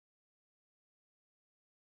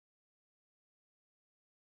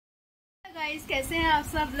Guys, कैसे हैं आप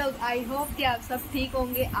सब लोग। आई होप कि आप सब ठीक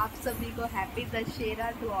होंगे। आप सभी को happy Dussehra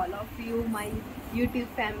to all of you my YouTube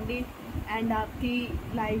family. And आपकी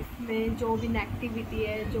लाइफ में जो भी नेगेटिविटी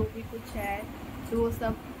है, जो भी कुछ है, तो वो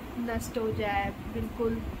सब नष्ट हो जाए,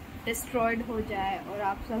 बिल्कुल डिस्ट्रॉयड हो जाए और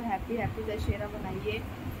आप सब हैप्पी दशहरा बनाइए।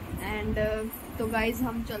 एंड तो गाइस,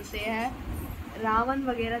 हम चलते हैं रावण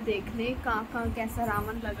वगैरह देखने, कहाँ कैसा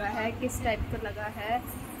रावण लगा है, किस टाइप का लगा है,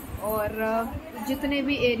 और जितने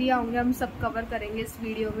भी एरिया होंगे हम सब कवर करेंगे इस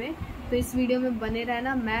वीडियो में। तो इस वीडियो में बने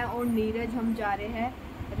रहना। मैं और नीरज हम जा रहे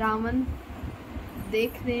हैं रावण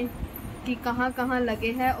देखने कि कहाँ कहाँ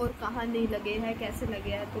लगे हैं और कहाँ नहीं लगे हैं, कैसे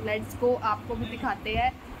लगे हैं। तो लेट्स गो, आपको भी दिखाते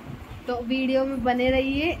हैं। तो वीडियो में बने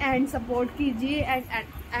रहिए एंड सपोर्ट कीजिए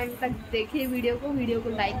एंड तक देखिए वीडियो को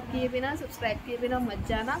लाइक किए बिना, सब्सक्राइब किए बिना मत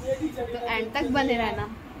जाना। तो एंड तक बने रहना।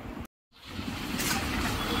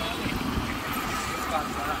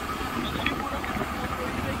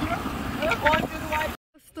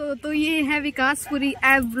 तो ये है विकासपुरी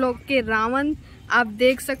ऐप ब्लॉक के रावण, आप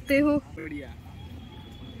देख सकते हो।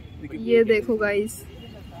 ये देखो गाइस,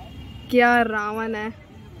 क्या रावण है।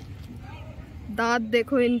 दांत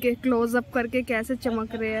देखो इनके, क्लोज अप करके कैसे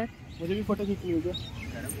चमक रहे हैं। मुझे भी फोटो खींचनी होगी।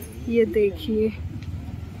 ये देखिए,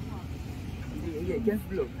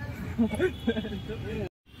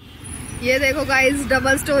 ये देखो गाइस,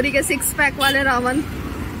 डबल स्टोरी के 6 पैक वाले रावण।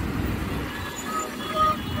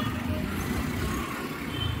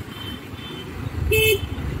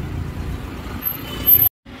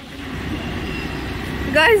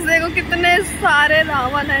 गाइस देखो कितने सारे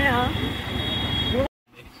रावण है यहाँ।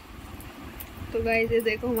 तो गाइस ये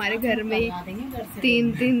देखो, हमारे घर में ही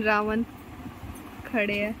 3 रावण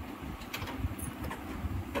खड़े हैं।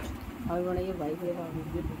 वो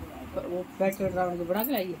रावण को बना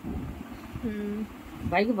के लाइए।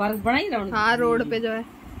 भाई को भारत बना ही रावण। हाँ, रोड पे जो है।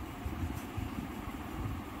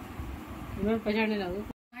 पहचानने लगो।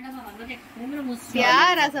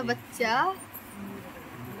 प्यारा सा बच्चा।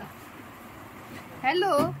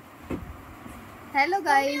 Hello hello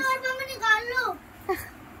guys.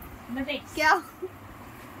 क्या?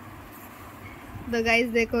 तो गाइस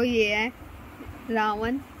देखो, ये है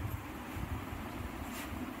रावण।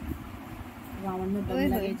 रावण में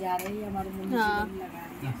दम लगे जा रहे हैं हमारे मुंह में। हाँ।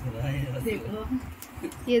 देखो,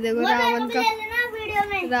 ये देखो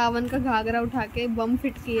रावण का घाघरा उठा के बम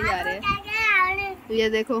फिट किए जा रहे हैं। ये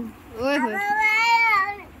देखो, ओए होए।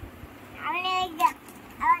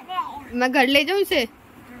 मैं घर ले जाऊं इसे?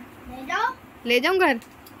 ले जाऊं घर?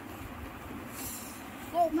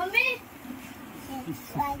 मम्मी।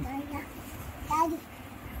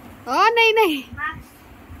 ओ नहीं नहीं,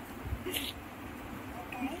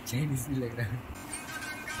 चैन इसलिए लग रहा है।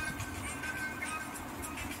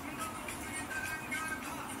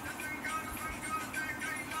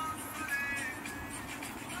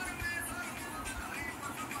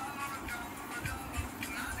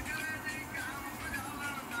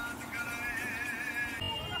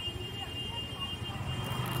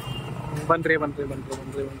 बन रहे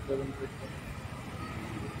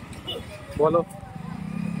बोलो।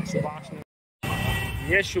 सुभाष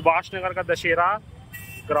नगर, ये सुभाष नगर का दशहरा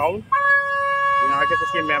ग्राउंड। यहाँ के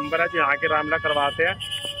कुछ ये मेंबर है जो यहाँ के रामलीला करवाते हैं,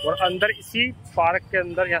 और अंदर इसी पार्क के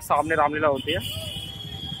अंदर यहाँ सामने रामलीला होती है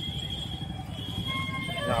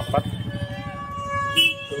यहाँ पर।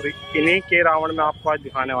 तो इन्हीं के रावण में आपको आज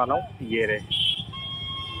दिखाने वाला हूँ। ये रहे,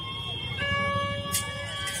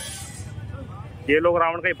 ये लोग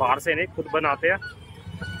रावण कहीं बाहर से नहीं, खुद बनाते हैं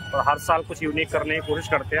और हर साल कुछ यूनिक करने की कोशिश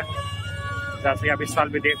करते हैं। जैसे आप इस साल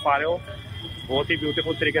भी देख पा रहे हो, बहुत ही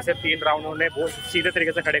ब्यूटीफुल तरीके से 3 रावणों ने बहुत सीधे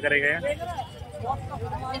तरीके से खड़े करे गए हैं।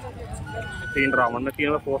 3 रावण में 3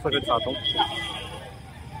 में फोर्स के दिखाता हूँ।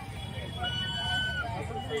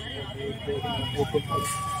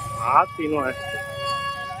 हाँ, तीनों है।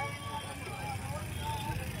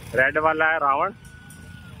 रेड वाला है रावण,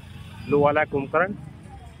 ब्लू वाला है कुंभकर्ण,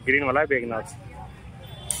 ग्रीन वाला है मेघनाथ।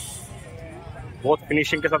 बहुत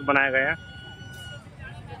फिनिशिंग के साथ बनाए गए हैं।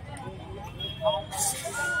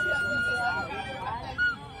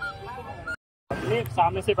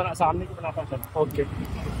 सामने से बनाता हूँ। ओके,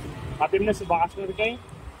 अभी हमने सुभाष नगर के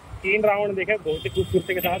 3 रावण देखे बहुत ही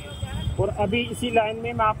खूबसूरती के साथ, और अभी इसी लाइन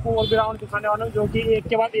में मैं आपको और भी रावण दिखाने वाला हूँ, जो कि एक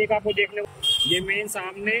के बाद एक आपको देखने। ये मेन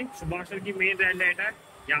सामने सुभाष नगर की मेन रेड लाइट है।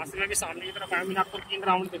 यहाँ से मैं भी सामने की तरफ आया, मैंने आपको 3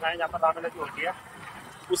 रावण दिखाए जहाँ पर रामलीला होती है।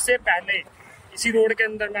 उससे पहले इसी रोड के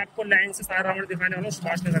अंदर मैं आपको लाइन से सारे रावण दिखाने वाला हूँ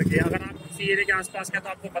सुभाष नगर के। अगर आप इसी एरिया के आसपास के तो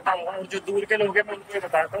आपको पता होगा, और जो दूर के लोग हैं मैं उनको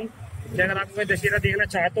बताता हूँ कि अगर आप दशहरा देखना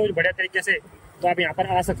चाहते हो बढ़िया तरीके से, तो आप यहाँ पर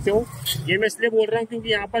आ सकते हो। ये मैं इसलिए बोल रहा हूँ क्योंकि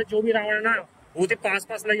यहाँ पर जो भी रावण है ना, बहुत ही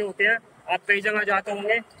पास लगे होते हैं। आप कई जगह जाते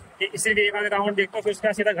होंगे कि इसीलिए एक रावण देखते हो, फिर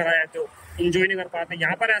उसका सीधा घर आ जाते हो, इंजॉय नहीं कर पाते।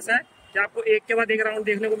 यहाँ पर ऐसा है कि आपको एक के बाद एक राउंड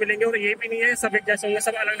देखने को मिलेंगे, और ये भी नहीं है सब एक जैसे होंगे,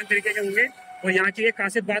 सब अलग अलग तरीके के होंगे। और यहाँ की एक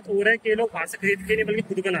खासियत बात और है कि ये लोग बाहर से खरीद के नहीं बल्कि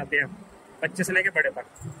खुद बनाते हैं, बच्चे से लेके बड़े तक।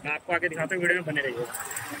 मैं आपको आगे दिखाता हूँ, वीडियो में बने रहिएगा।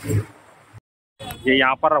 ये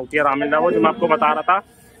यहाँ पर होती है रामलीला, वो जो मैं आपको बता रहा था,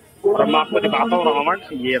 और मैं आपको दिखाता हूँ रावण।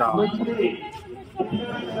 ये रावण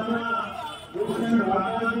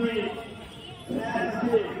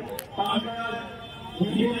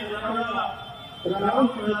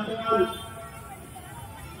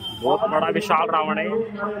बहुत बड़ा विशाल रावण है,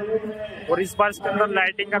 और इस बार इसके अंदर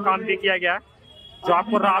लाइटिंग का काम भी किया गया है, जो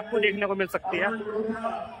आपको रात को देखने को मिल सकती है।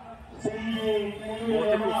 बहुत ही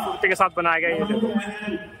खूबसूरती के साथ बनाया गया ये देखो।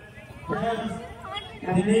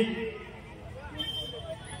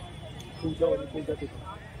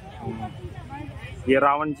 ये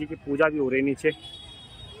रावण जी की पूजा भी हो रही है नीचे,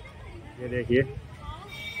 ये देखिए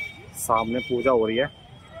सामने पूजा हो रही है।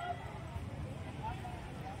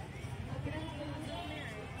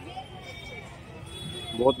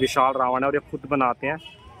 बहुत विशाल रावण है, और ये खुद बनाते हैं,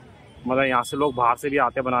 मतलब यहाँ से लोग बाहर से भी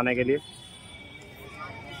आते हैं बनाने के लिए,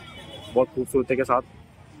 बहुत खूबसूरती के साथ।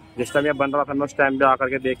 जिस टाइम ये बन रहा था मैं उस टाइम पे आकर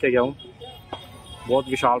के देख के गया हूँ। बहुत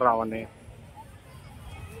विशाल रावण है,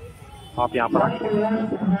 आप यहाँ पर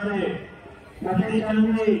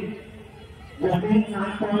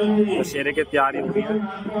दशहरे की तैयारी हो रही है,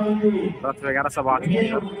 रथ वगैरह सब आ चुके हैं।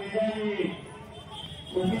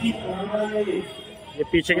 ये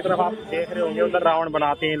पीछे की तरफ आप देख रहे होंगे, उधर रावण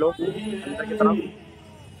बनाते हैं लोग अंदर की तरफ।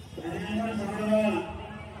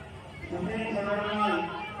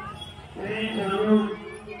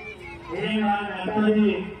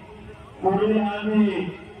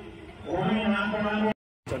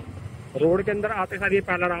 रोड के अंदर आते साथ ये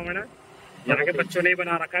पहला रावण है, यहाँ के बच्चों ने ही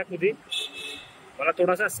बना रखा है खुद ही, मतलब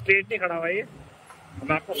थोड़ा सा स्ट्रेट नहीं खड़ा हुआ ये।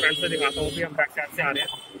 मैं आपको फ्रंट से दिखाता हूँ कि हम बैक साइड से आ रहे हैं।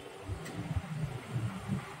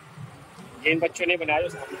 ये इन बच्चों ने बनाया,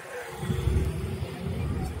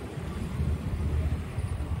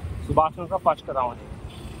 सुभाष का फर्स्ट रावण है,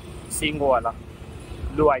 सींगो वाला,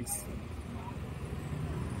 ब्लू आइस।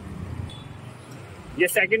 ये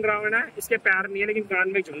सेकंड रावण है, इसके पैर नहीं है लेकिन कान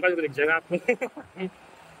में झुमका जरूर दिख जाएगा आपको।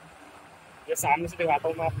 ये सामने से दिखाता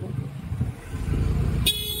हूँ मैं आपको,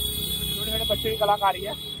 छोटे छोटे बच्चे की कलाकारी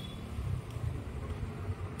है।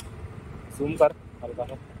 जूम कर हल्का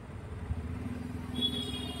सा,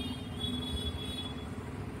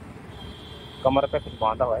 कमर पे कुछ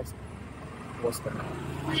बांधा हुआ है,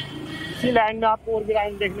 इसी लाइन में आपको और भी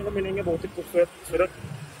लाइन देखने को मिलेंगे, बहुत ही खूबसूरत।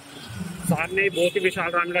 सामने बहुत ही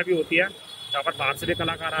विशाल रामलीला भी होती है, यहाँ पर बाहर से भी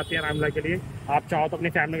कलाकार आते हैं रामलीला के लिए। आप चाहो तो अपनी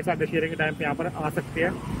फैमिली के साथ दशहरे के टाइम पे यहाँ पर आ सकते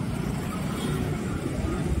हैं।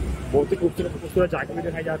 बहुत ही खूबसूरत जाके भी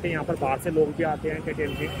दिखाई जाते हैं, यहाँ पर बाहर से लोग भी आते हैं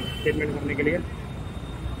एंटरटेनमेंट करने के लिए।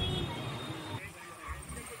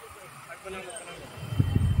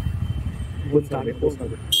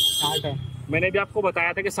 मैंने भी आपको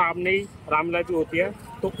बताया था कि सामने ही रामलीला भी होती है,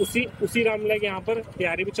 तो उसी रामलीला के यहाँ पर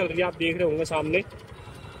तैयारी भी चल रही है, आप देख रहे होंगे सामने।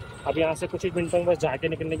 अब यहाँ से कुछ ही मिनटों में बस जाके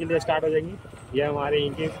निकलने के लिए स्टार्ट हो जाएंगी। ये हमारे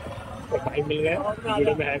इनके भाई मिल गए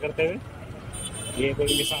वीडियो में है करते हुए, ये कोई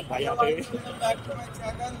इनके साथ भाई आते हुए।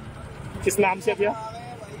 किस नाम से भैया?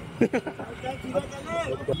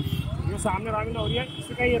 ये सामने रामलीला हो रही है,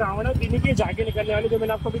 इसी का ये रावण है, इन्हीं की जाके निकलने वाली जो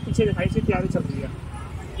मैंने आपको अभी पीछे दिखाई, से तैयारी चल रही है।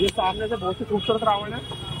 ये सामने से बहुत ही खूबसूरत रावण है,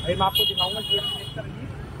 अभी मैं आपको दिखाऊंगा। एक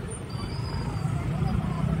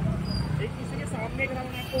इसी के सामने एक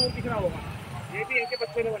रावण आपको वो दिख रहा होगा, ये भी एक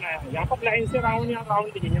बच्चे ने बनाया है। यहाँ पर लाइन से रावण, यहाँ रावण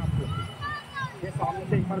दिखेंगे आपको। ये सामने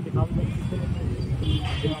से एक बार दिखाऊंगा,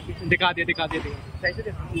 दिखा दिए कैसे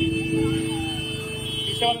दिखा,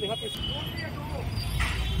 पीछे वाला दिखा।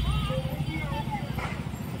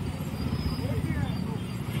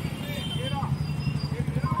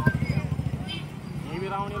 ये भी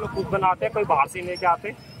रावण ये लोग खुद बनाते हैं, कोई बाहर से लेके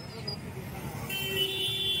आते।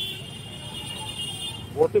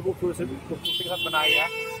 बहुत ही खूबसूरती के साथ बनाया गया,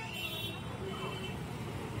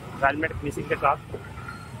 हेलमेट फिनिशिंग के साथ।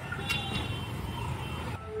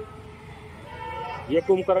 ये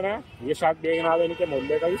कुंभकर्ण है, ये शायद बेगनाथ है इनके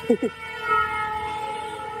मोहल्ले का ही।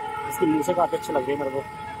 इसकी मूछें काफी अच्छी लग रही है मेरे को,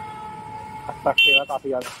 काफी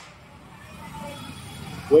ज्यादा।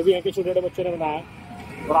 वो भी है कि छोटे छोटे बच्चों ने बनाया,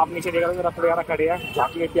 और आप नीचे देख रहे हो रथ वगैरह खड़े हैं,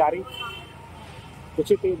 झांकी की तैयारी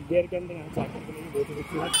कुछ ही देर के अंदर झांकी के लिए बहुत ही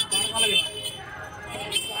खूबसूरत।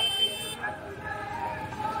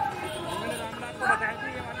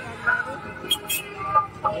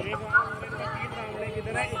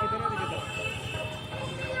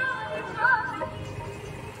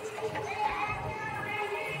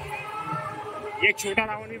 एक छोटा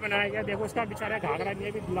रावण भी बनाया गया, देखो इसका बेचारा घाघरा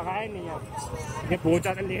नहीं भी लगाया नहीं है, ये बहुत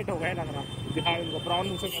ज्यादा लेट हो गया लग रहा। दिखाए उनको ब्राउन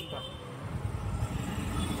मूछों के अंदर,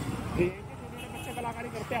 बच्चे कलाकारी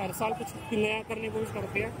करते हैं, हर साल कुछ नया करने की कोशिश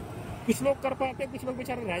करते हैं। कुछ लोग कर पाते हैं, कुछ लोग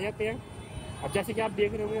बेचारे रह जाते हैं। अब जैसे कि आप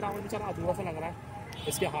देख रहे होंगे रावण बेचारा अधूरा सा लग रहा है,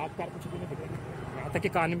 इसके हाथ पैर कुछ भी नहीं दिख रहे, यहाँ तक कि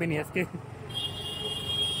कान भी नहीं है इसके।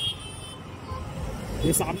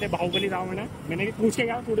 ये सामने बाहुबली रावण है। मैंने भी पूछ के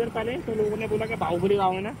गया थोड़ी देर पहले, तो लोगों ने बोला कि बाहुबली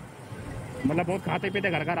रावण है, मतलब बहुत खाते पीते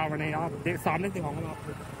घर का रावण है। आप सामने दिखाऊंगा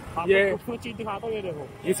आपको, ये खूबसूरत चीज़ दिखाता हूँ। ये देखो,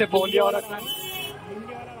 इसे बोलिया और रखना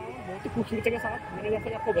हिंदी वाला रावण बहुत ही खूबसूरती के साथ, मैंने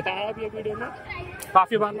जैसे आपको बताया अभी वीडियो में,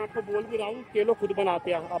 काफ़ी बार मैं आपको बोल भी रहा हूँ कि लोग खुद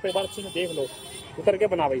बनाते हैं। आप एक बार अच्छे से देख लो, उतर के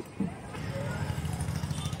बना भाई,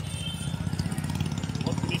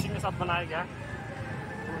 बहुत फिनिशिंग के साथ बनाया गया है।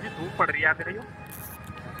 थोड़ी सी धूप पड़ रही है, फिर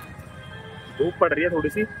धूप पड़ रही है थोड़ी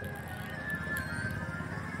सी।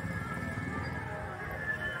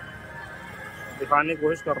 दिखाने की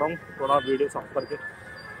कोशिश कर रहा हूँ थोड़ा वीडियो साफ करके,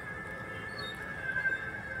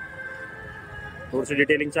 थोड़ी सी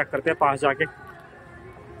डिटेलिंग चेक करते हैं पास जाके।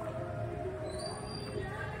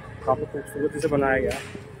 काफी खूबसूरती से बनाया गया,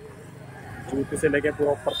 जूते से लेके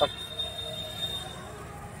पूरा ऊपर तक,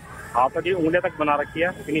 हाथों की उंगलियां तक बना रखी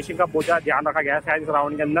है। फिनिशिंग का बहुत ज्यादा ध्यान रखा गया है शायद इस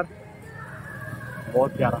रावण के अंदर,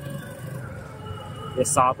 बहुत प्यारा। ये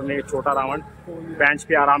साथ में एक छोटा रावण बेंच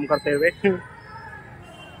पे आराम करते हुए,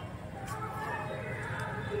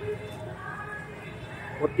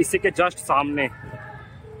 और इसी के जस्ट सामने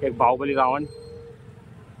एक बाहुबली रावण,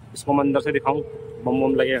 इसको मैं अंदर से दिखाऊं, बम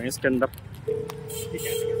बम लगे हैं इसके अंदर,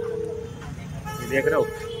 देख रहे हो।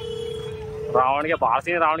 रावण के बाहर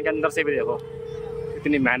से, रावण के अंदर से भी देखो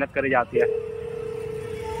कितनी मेहनत करी जाती है।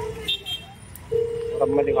 और अब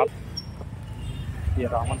मैं दिखाता, ये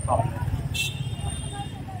रावण सामने,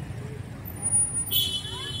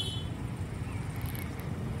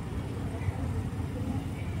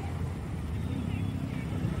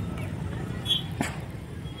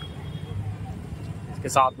 के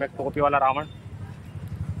साथ में टोपी वाला रावण।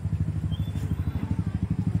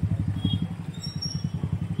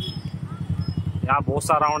 यहाँ बहुत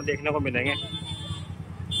सारा रावण देखने को मिलेंगे,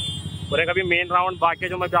 और एक अभी मेन रावण बाकी है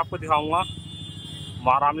जो मैं भी आपको दिखाऊंगा।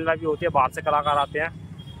 वहाँ रामलीला भी होती है, बाहर से कलाकार आते हैं,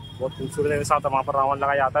 बहुत खूबसूरती के साथ वहाँ पर रावण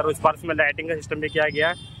लगाया जाता है। और इस बार इसमें लाइटिंग का सिस्टम भी किया गया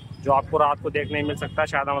है, जो आपको रात को देखने नहीं मिल सकता है।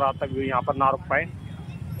 शायद हम रात तक भी यहाँ पर ना रुक पाए।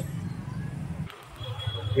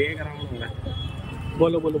 एक रावण हो रहा है,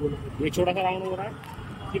 बोलो बोलो बोलो, ये छोटा सा रावण हो रहा है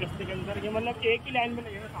रस्ते के अंदर। ये मतलब एक ही लाइन में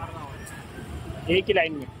लगेगा सारा रावण, एक ही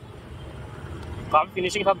लाइन में। काफी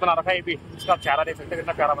फिनिशिंग के साथ बना रखा है। ये भी इसका चेहरा देख सकते हैं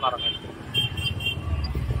कितना प्यारा बना रखा है।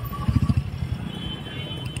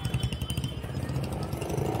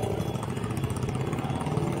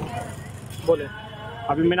 बोले,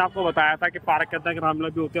 अभी मैंने आपको बताया था कि पार्क के अंदर रामलीला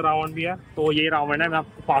भी होती है, रावण भी है। तो ये रावण है, मैं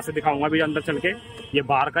आपको पास से दिखाऊंगा भी अंदर चल के। ये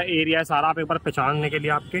बाहर का एरिया है सारा, आप एक बार पहचानने के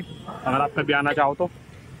लिए आपके, अगर आप कभी आना चाहो तो।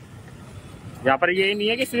 यहाँ पर ये नहीं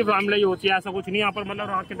है कि सिर्फ रामलीला ही होती है, ऐसा कुछ नहीं। यहाँ पर मतलब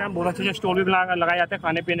रात के टाइम बहुत अच्छे स्टॉल भी लगाए जाते हैं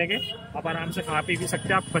खाने पीने के, आप आराम से खा पी भी सकते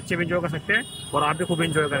हैं, आप बच्चे भी इंजॉय कर सकते हैं, और आप भी खूब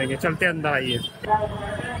इंजॉय करेंगे। चलते हैं अंदर, आइए।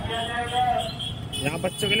 यहाँ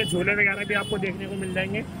बच्चों के लिए झूले वगैरह भी आपको देखने को मिल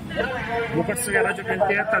जाएंगे, मुकुट्स वगैरह जो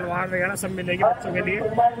मिलते हैं, तलवार वगैरह सब मिलेगी बच्चों के लिए।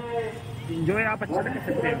 इंजॉय आप अच्छे से कर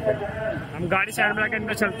सकते हैं। हम गाड़ी साइड में आके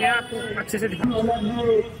अंदर चलते हैं, आपको अच्छे से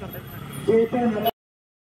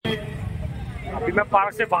अभी मैं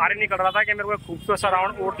पार्क से बाहर ही निकल रहा था कि मेरे को एक खूबसूरत सा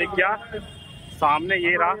रावण और दिख गया सामने,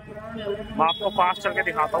 ये रहा। मैं आपको पास चल के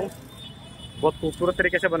दिखाता हूँ। बहुत खूबसूरत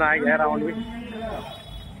तरीके से बनाया गया है रावण भी,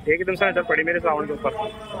 एकदम से नजर पड़ी मेरे रावण के ऊपर,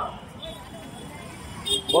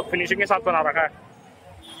 बहुत फिनिशिंग के साथ बना रखा है।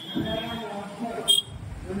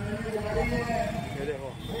 ये देखो,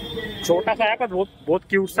 छोटा सा है पर बहुत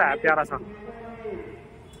क्यूट सा है, प्यारा सा,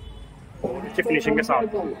 अच्छी फिनिशिंग के साथ।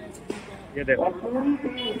 ये देखो,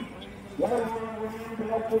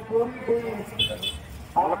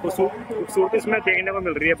 खूबसूरती इसमें देखने को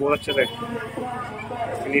मिल रही है बहुत अच्छे से,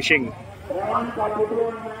 फिनिशिंग।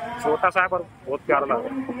 छोटा सा है पर बहुत प्यारा लग रहा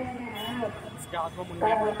है। इसके हाथ में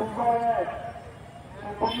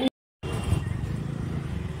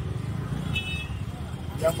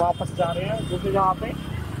जब वापस जा रहे हैं दूसरी जगह पे,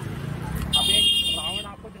 अभी रावण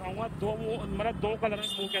आपको दिखाऊंगा। दो कलर है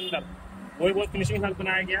मुंह के अंदर, वही बहुत फिनिशिंग साथ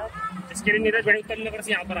बनाया गया, जिसके लिए नीरज भाई उत्तर नगर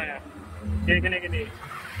से यहाँ पर आया देखने के लिए।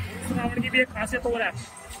 उस रावण की भी एक खासियत हो रहा है,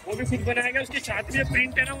 वो भी खुद बनाया गया। उसकी छाती में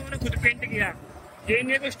प्रिंट है ना, उन्होंने खुद पेंट किया। ये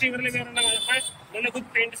नहीं है कोई स्टिकर वगैरह लगा रखा है, उन्होंने खुद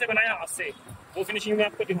पेंट से बनाया हाथ से। वो फिनिशिंग में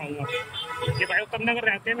आपको दिखाऊंगा। ये भाई उत्तर नगर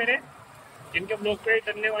रहते हैं मेरे, जिनके ब्लॉग पे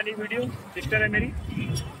करने वाली वीडियो सिस्टर है मेरी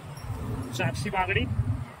साक्षी बागड़ी,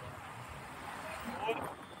 और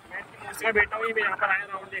मैं उसका बेटा हूँ। मैं यहाँ पर आया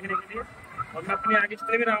रावण देखने के लिए, और मैं अपने आगे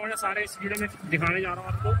जितने भी रावण है सारे इस वीडियो में दिखाने जा रहा हूँ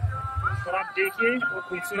आपको। और आप देखिए, और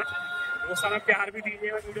खूबसूरत बहुत सारा प्यार भी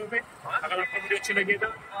दीजिएगा वीडियो पे, अगर आपको वीडियो अच्छी लगी तो।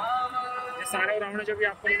 ये सारे रावण जो भी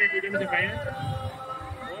आपको मैंने वीडियो में दिखाए हैं,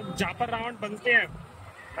 जहाँ पर रावण बनते हैं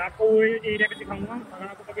मैं आपको वो एरिया पे दिखाऊंगा। अगर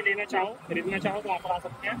आपको कभी लेना चाहो, खरीदना चाहो तो वहाँ पर आ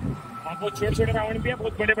सकते हैं। वहाँ बहुत छोटे छोटे रावण भी है,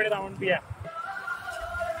 बहुत बड़े बड़े रावण भी है।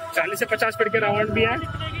 40 से 50 फीट के रावण भी है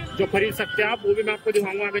जो खरीद सकते हैं आप, वो भी मैं आपको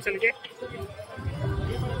दिखाऊंगा आगे चल के।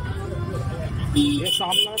 ये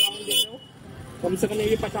सामने रावण देख रहे हो, कम से कम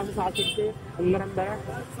ये 50 से 60 फीट के अंदर है।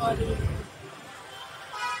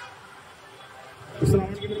 इस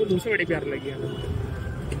रावण की मेरे को दूसरी बड़ी प्यार लगी है।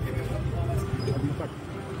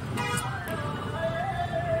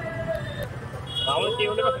 रावण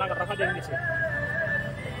टेबल में खड़ा कर रखा जल्दी से,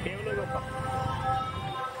 टेबल के ऊपर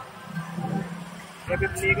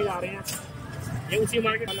लेके जा रहे हैं। ये उसी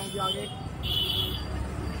मार्केट आगे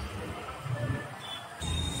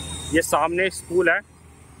ये सामने स्कूल है,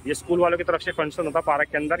 ये स्कूल वालों की तरफ से फंक्शन होता है पार्क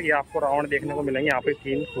के अंदर। ये आपको रावण देखने को मिलेंगे यहाँ पे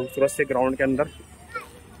 3 खूबसूरत से ग्राउंड के अंदर।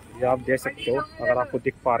 ये आप देख सकते हो अगर आपको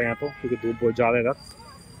दिख पा रहे हैं तो, क्योंकि धूप बहुत ज़्यादा है इधर।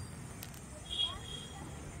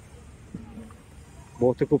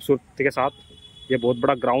 बहुत ही खूबसूरती के साथ ये बहुत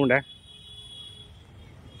बड़ा ग्राउंड है।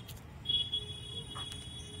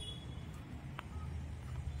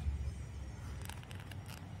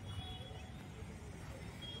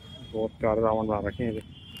 बहुत प्यारे रावण बना रखे हैं,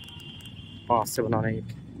 पास से बनाने की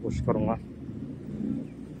कोशिश करूंगा।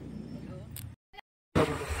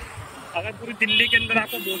 अगर पूरी दिल्ली के अंदर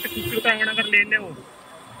आपको बहुत ही खूबसूरत रावण अगर लेने हो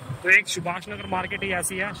तो एक सुभाष नगर मार्केट ही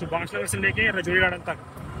ऐसी है। सुभाष नगर से लेके रजौरी गार्डन तक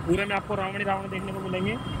पूरे में आपको रावण ही रावण देखने को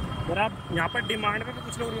मिलेंगे। और आप यहाँ पर डिमांड पे भी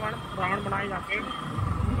कुछ लोग रावण बनाए जाते हैं।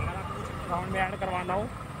 अगर आपको कुछ रावण में ऐड करवाना हो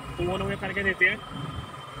तो वो लोग ये करके देते हैं।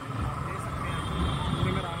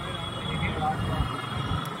 पूरे में रावण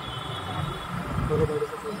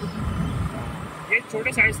ये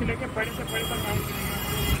छोटे साइज से लेके बड़े से बड़े तक रावण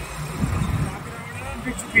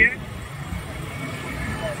बिक चुकी है।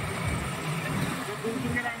 दूर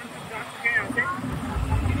दूर के रावण तक जा चुके हैं यहाँ से।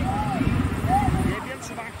 ये भी हम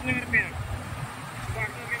सुभाष नगर में है, सुभाष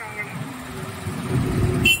नगर के रावण है।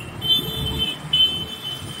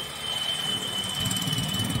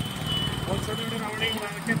 बहुत छोटे छोटे रावण ही बना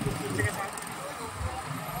रखे हैं खूबसूरती के साथ।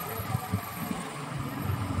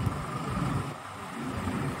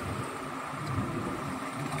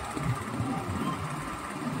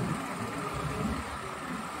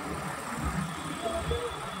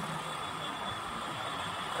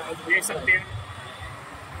 देख सकते हैं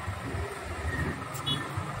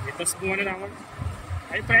ये 10 वाले रावण।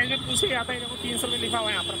 भाई प्राइस में पूछे आता है, देखो 300 रुपये लिखा हुआ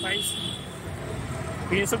है यहाँ पर प्राइस।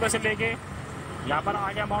 300 रुपये से लेके यहाँ पर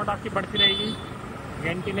आगे अमाउंट आपकी बढ़ती रहेगी।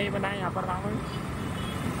 गारंटी नहीं बनाए यहाँ पर रावण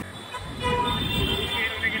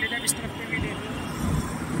होने के लिए। इस तरफ भी ले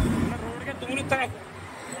रोड के दोनों तरफ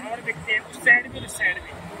रावण बिकते हैं, उस साइड भी और इस साइड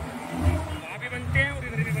भी। वहाँ भी बनते हैं और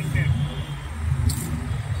इधर भी बनते हैं।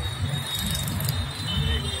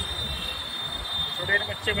 छोटे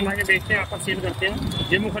बच्चे बना के बेचते हैं, यहाँ पर सेल करते हैं।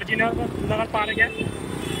 ये मुखर्जी नगर पार्क है,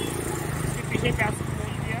 इसके पीछे प्यास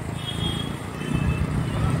बोल दिया।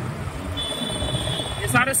 ये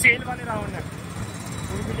सारे सेल वाले रावण है,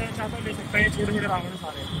 कोई भी लेना चाहता है ले सकता है। छोटे छोटे रावण है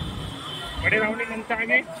सारे, बड़े रावण नहीं बनते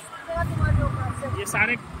आगे। ये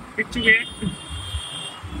सारे बिक चुके हैं।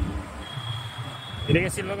 देखिए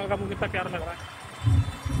सिल्वर कलर का मुझे कितना प्यारा लग रहा है।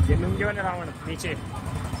 ये लुंगी वाले रावण नीचे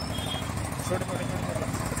छोटे छोटे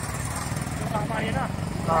काम आए ना।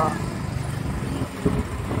 हाँ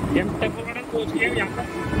ये टेम्पल गार्डन पहुँच गए यहाँ पर।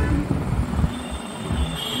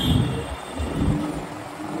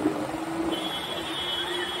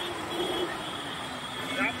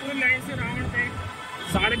 पूरी लाइन से रावण थे,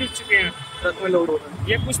 सारे बिक चुके हैं, ट्रक में लोड हो रहे हैं।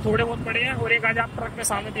 ये कुछ थोड़े बहुत बड़े हैं और एक आज आप ट्रक में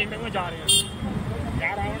सामने देखने को जा रहे हैं।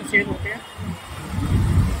 यहाँ रावण सेल होते हैं।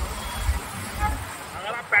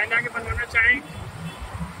 अगर आप पहना के बनवाना चाहें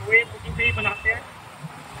तो ये बुकिंग पे ही बनाते हैं।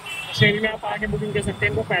 सेल में आप आके बुकिंग कर सकते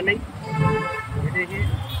हैं इनको पहले ही। ये देखिए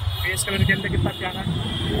फेस कलर के अंदर कितना प्यारा है।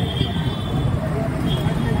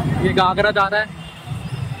 ये घाघरा जा रहा है।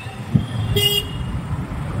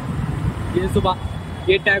 ये सुबह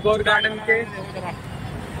ये टैगोर गार्डन के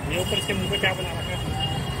ये ऊपर से मुंह पे क्या बना रखा है।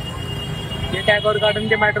 ये टैगोर गार्डन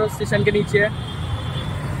के मेट्रो स्टेशन के नीचे है।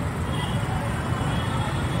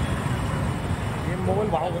 ये मोल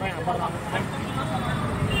भाव हो रहा है यहाँ पर।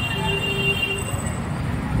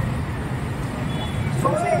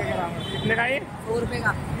 कितने का ये? 100 रुपये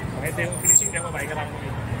का। भाई देखो फिनिशिंग देखो भाई का रावण की।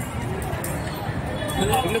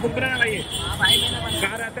 तुमने खुद बनाया भाई ये? हाँ भाई मैंने बनाया।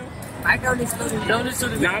 कहाँ रहते हो? भाई डाउन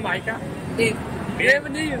स्टोरी। नाम भाई का? ये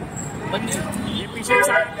बनी ये पीछे के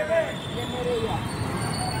साथ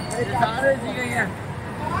सारे जी गई हैं।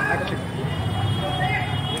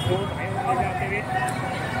 ये दो भाई ले जाते हुए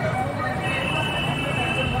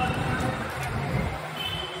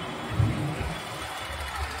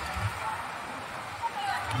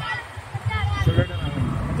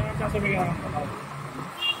रुपये का।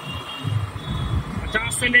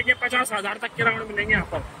 50 से लेके 50,000 तक के राउंड मिलेंगे यहाँ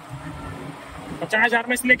पर। 50,000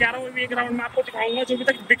 में इसलिए कह रहा हूँ, एक राउंड में आपको दिखाऊंगा जो अभी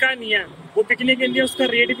तक बिका नहीं है, वो बिकने के लिए उसका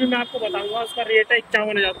रेट भी मैं आपको बताऊंगा। उसका रेट है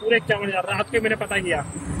 51,000, पूरे 51,000। रात को मैंने पता किया,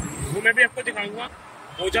 वो मैं भी आपको दिखाऊंगा।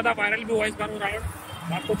 बहुत ज़्यादा वायरल भी हुआ इस बार वो राउंड,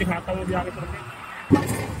 आपको दिखाता हूँ अभी आगे चल के।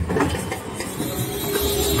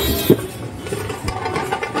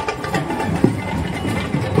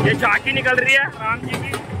 ये झांकी निकल रही है राम जी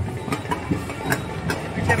की,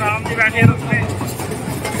 पीछे राम जी बैठे हैं उसमें।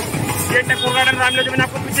 ये टक्कर गार्डन रामलीला जो मैंने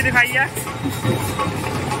आपको पीछे दिखाई है,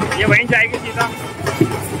 ये वहीं जाएगी सीधा।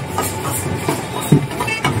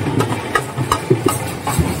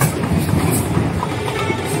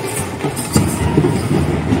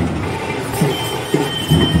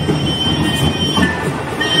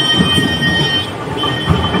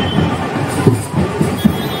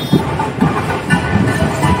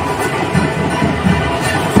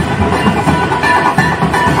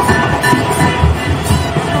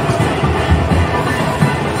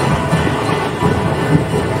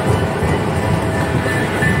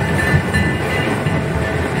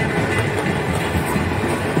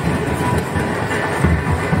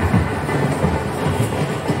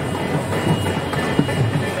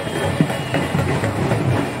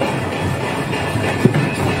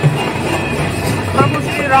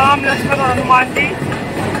 राम लक्ष्मण और हनुमान जी।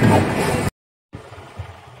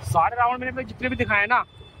 सारे रावण मैंने जितने भी दिखाए ना,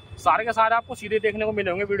 सारे के सारे आपको सीधे देखने को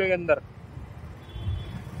मिले होंगे वीडियो के अंदर।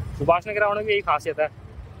 सुभाष नगर रावण की यही खासियत है,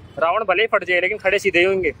 रावण भले ही फट जाए लेकिन खड़े सीधे ही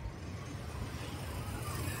होंगे।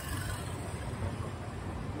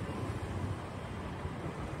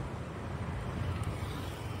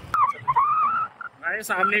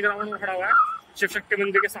 सामने एक रावण खड़ा हुआ है शिव शक्ति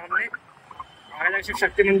मंदिर के सामने। आगे शिव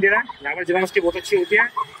शक्ति मंदिर है, यहाँ पर जगह उसकी बहुत अच्छी होती है।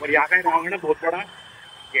 और यहाँ का रावण है बहुत बड़ा,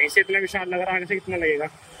 यहीं से इतना विशाल लग रहा है, आगे से कितना लगेगा।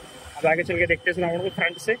 अब आगे चल के देखते हैं रावण को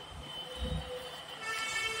फ्रंट से।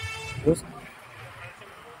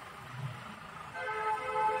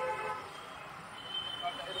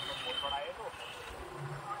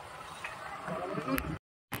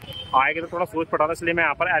 आगे तो थोड़ा सोच पड़ा था, इसलिए मैं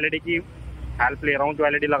यहाँ पर एलईडी की हेल्प ले रहा हूँ। जो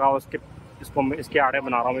एलईडी लगा हुआ इसके आड़े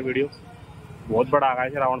बना रहा हूँ मैं वीडियो। बहुत बड़ा आ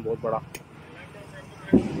गया रावण, बहुत बड़ा,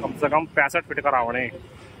 कम से कम 65 फीट का रावण है।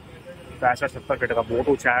 65-70 फीट का, बहुत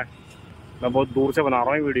ऊंचा है। मैं बहुत दूर से बना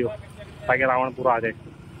रहा हूँ वीडियो ताकि रावण पूरा आ जाए।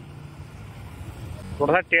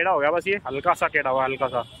 थोड़ा सा टेढ़ा हो गया बस, ये हल्का सा टेढ़ा हुआ, हल्का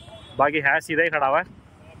सा, बाकी है सीधा ही खड़ा हुआ है।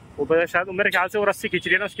 ऊपर शायद मेरे ख्याल से वो रस्सी खींच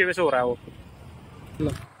रही है ना, उसकी वजह से हो रहा है वो।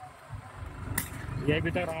 ये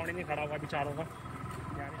अभी तक रावण ही नहीं खड़ा हुआ बेचारों का,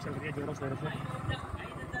 तैयारी चल रही है जोरों शोरों से।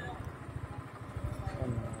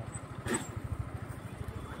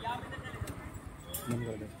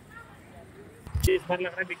 इस बार लग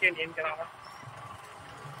रहा है बिके नहीं इनके रावण,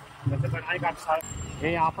 वैसे बनाए काफी सारे।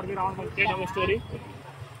 ये यहाँ पर भी रावण बनती है डबल स्टोरी,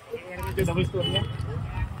 जो डबल स्टोरी है।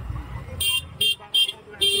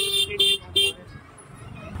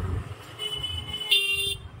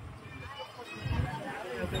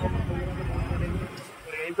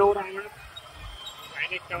 यहीं पे वो रावण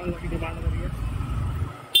 51 की डिमांड हो रही है।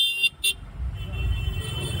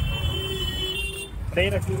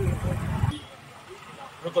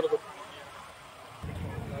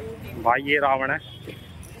 भाई ये रावण है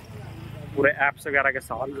पूरे एप्स वगैरह के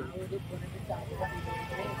साथ।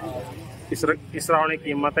 इस रावण की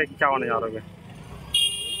कीमत है 51,000 रुपये।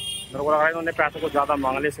 मेरे को लग रहा है इन्होंने पैसों को ज़्यादा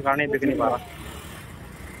मांग लिया, सिखाने बिक नहीं पा रहा।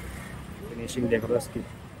 फिनिशिंग देख लो इसकी,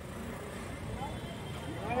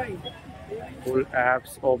 फुल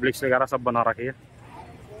एप्स ओब्लिक्स वगैरह सब बना रखी है।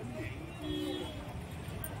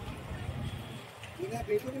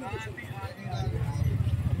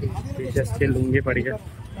 पीछे इसकी लुंगी पड़ी है,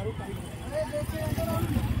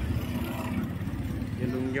 ये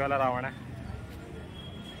लुंगी वाला रावण है।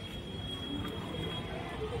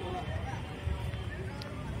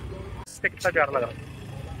 इससे कितना प्यारा लग रहा है,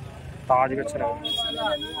 ताज भी अच्छा लग रहा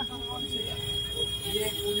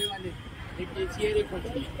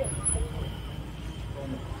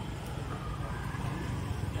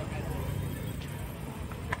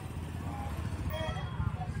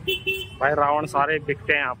भाई। रावण सारे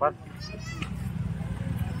बिकते हैं यहाँ पर।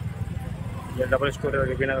 ये डबल स्टोरी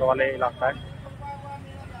नगर वाले इलाका है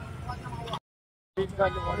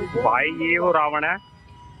भाई। ये वो रावण है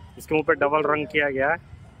इसके मुंह पे डबल रंग किया गया है,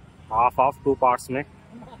 हाफ 2 पार्ट्स में।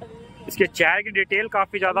 इसके चेहरे की डिटेल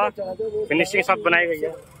काफी ज्यादा फिनिशिंग के साथ बनाई गई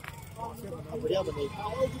है।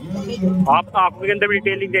 आप आंखों के अंदर भी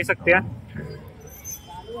डिटेलिंग देख सकते हैं।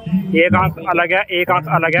 एक आंख अलग है, एक आंख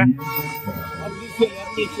अलग है।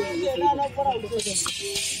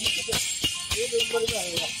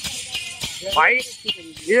 भाई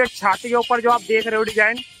ये छाती के ऊपर जो आप देख रहे हो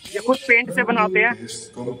डिजाइन, ये खुद पेंट से बनाते हैं,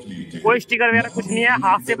 कोई स्टिकर वगैरह कुछ नहीं है,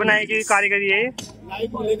 हाथ से बनाई गई कारीगरी है।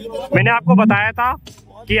 मैंने आपको बताया था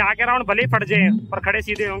कि यहाँ के राउंड भले ही फट जाए पर खड़े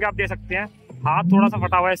सीधे होंगे। आप देख सकते हैं हाथ थोड़ा सा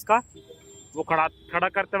फटा हुआ है इसका, वो खड़ा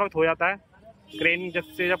करते वक्त हो जाता है क्रेन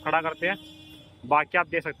जब खड़ा करते हैं। बाकी आप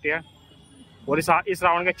देख सकते हैं। और इस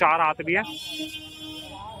राउंड के 4 हाथ भी है,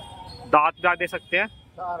 दांत भी आप देख सकते हैं।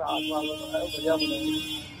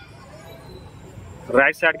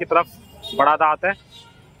 राइट साइड की तरफ बड़ा दांत है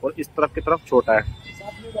और इस तरफ की तरफ छोटा है।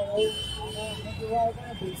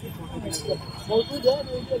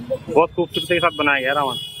 बहुत खूबसूरती के साथ बनाया गया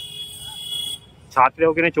रावण।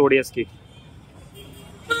 छात्रों की नहीं चौड़ी है इसकी।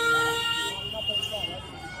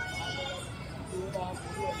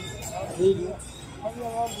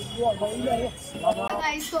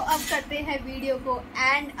 गाइस तो अब करते हैं वीडियो को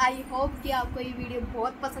एंड आई होप कि आपको ये वीडियो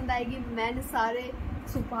बहुत पसंद आएगी। मैंने सारे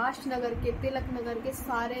सुभाष नगर के, तिलक नगर के,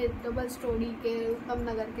 सारे डबल स्टोरी के, उत्तम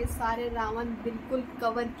नगर के सारे रावण बिल्कुल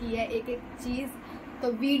कवर किया है, एक एक चीज़।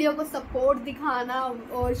 तो वीडियो को सपोर्ट दिखाना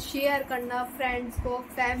और शेयर करना फ्रेंड्स को,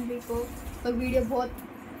 फैमिली को। तो वीडियो बहुत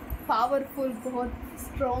पावरफुल, बहुत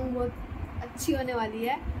स्ट्रॉन्ग, बहुत अच्छी होने वाली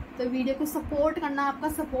है। तो वीडियो को सपोर्ट करना, आपका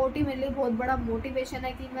सपोर्ट ही मेरे लिए बहुत बड़ा मोटिवेशन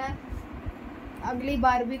है कि मैं अगली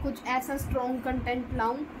बार भी कुछ ऐसा स्ट्रॉन्ग कंटेंट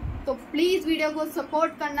लाऊं। तो प्लीज़ वीडियो को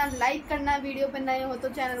सपोर्ट करना, लाइक करना, वीडियो पे नए हो तो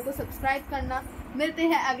चैनल को सब्सक्राइब करना। मिलते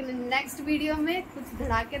हैं अगले नेक्स्ट वीडियो में कुछ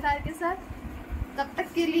धड़ाकेदार के साथ। तब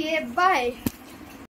तक के लिए बाय।